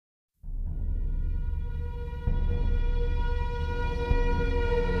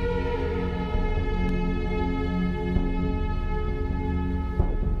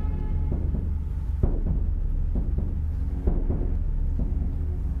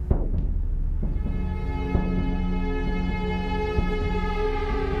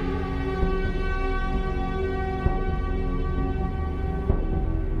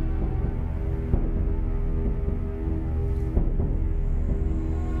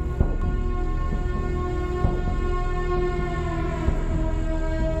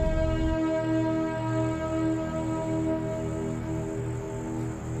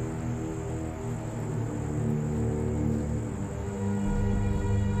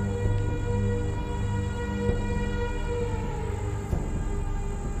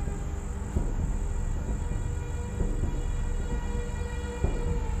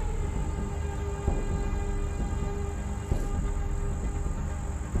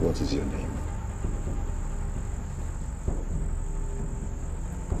What is your name?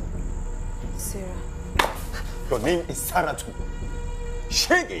 Sarah. Your name is Sarah too.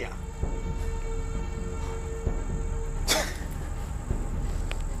 Shegeya.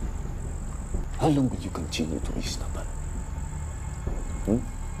 How long will you continue to be stubborn?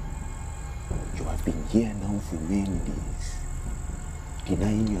 You have been here now for many days,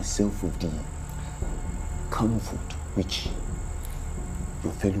 denying yourself of the comfort which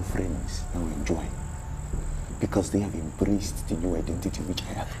your fellow friends now enjoy, because they have embraced the new identity which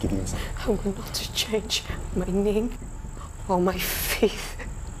I have given them. I will not change my name or my faith.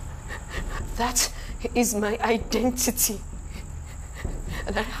 That is my identity.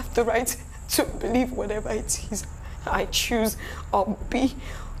 And I have the right to believe whatever it is I choose or be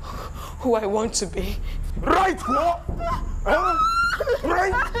who I want to be. Right, what? Huh?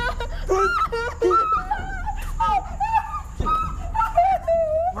 Right?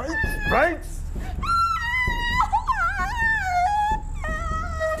 Right?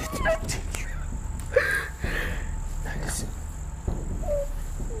 Let me tell you. Now listen.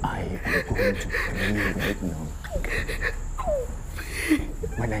 I am going to pray right now.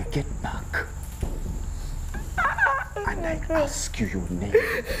 When I get back and I ask you your name,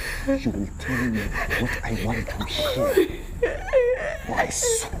 you will tell me what I want to hear. Or I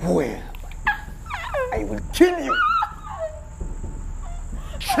swear I will kill you.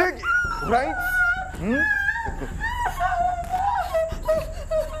 Shaggy, right?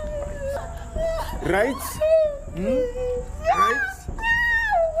 Right? Right?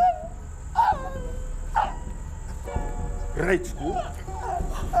 Right, school?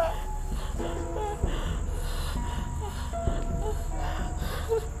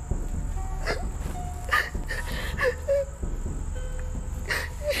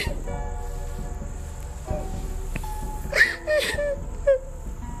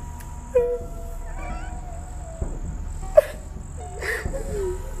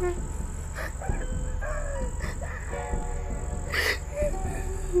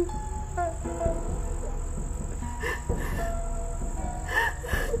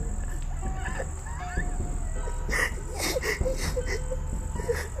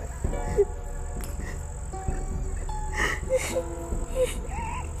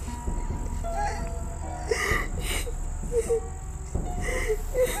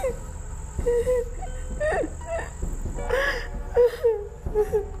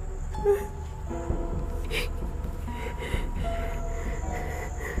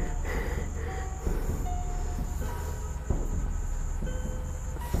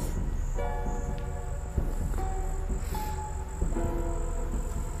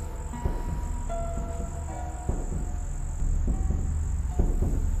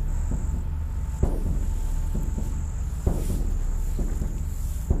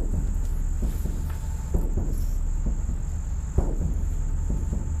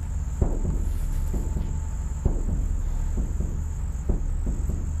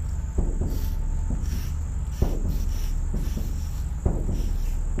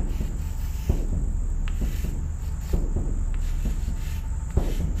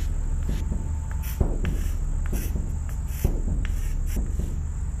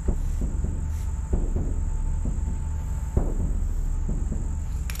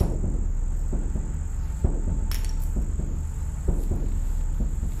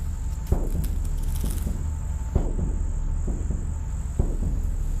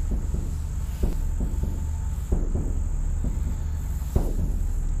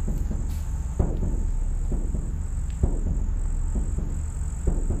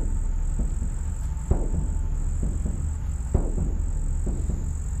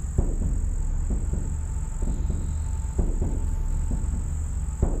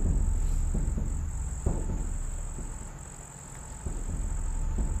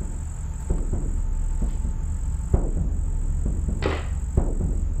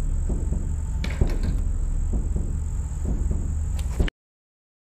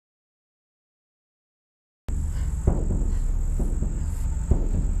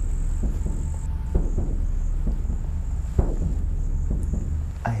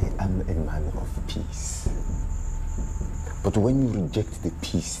 Peace. But when you reject the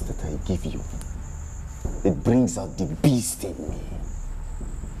peace that I give you, it brings out the beast in me.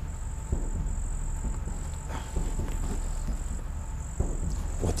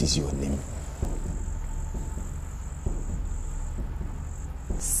 What is your name?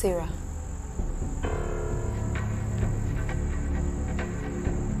 Sarah.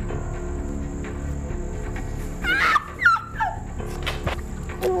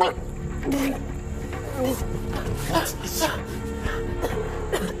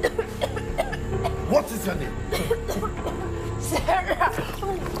 is your name? Sarah!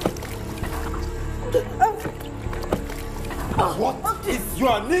 What is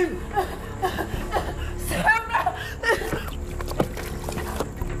your name? Sarah!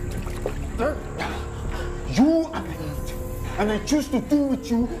 You are my lead, and I choose to do with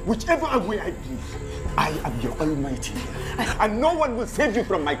you whichever way I please. I am your Almighty, and no one will save you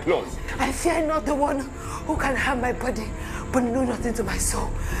from my claws. I fear not the one who can harm my body, but know nothing to my soul.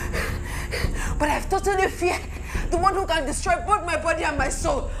 But I totally fear the one who can destroy both my body and my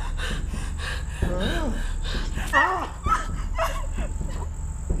soul.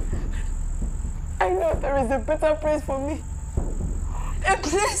 I know there is a better place for me. A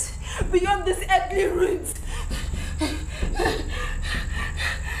place beyond these earthly ruins.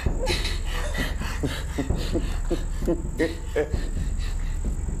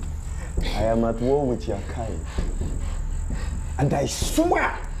 I am at war with your kind, and I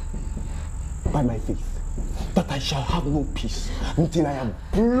swear by my faith that I shall have no peace until I have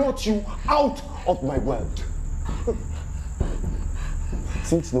blot you out of my world.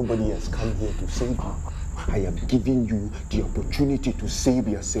 Since nobody has come here to save you, I am giving you the opportunity to save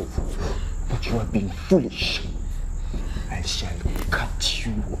yourself. But you have been foolish. I shall cut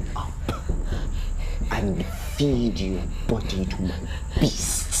you up and feed your body to my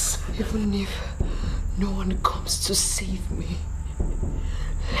beasts. Even if no one comes to save me,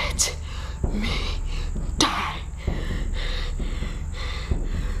 let me die.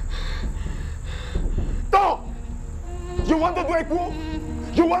 Stop! You want to do a coup?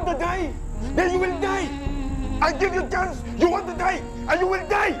 You want to die? Then you will die. I give you a chance. You want to die, and you will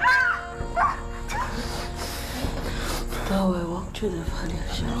die. Though I walk through the valley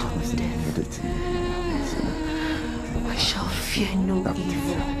of shadow of death, I shall fear no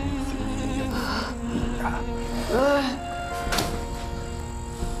evil.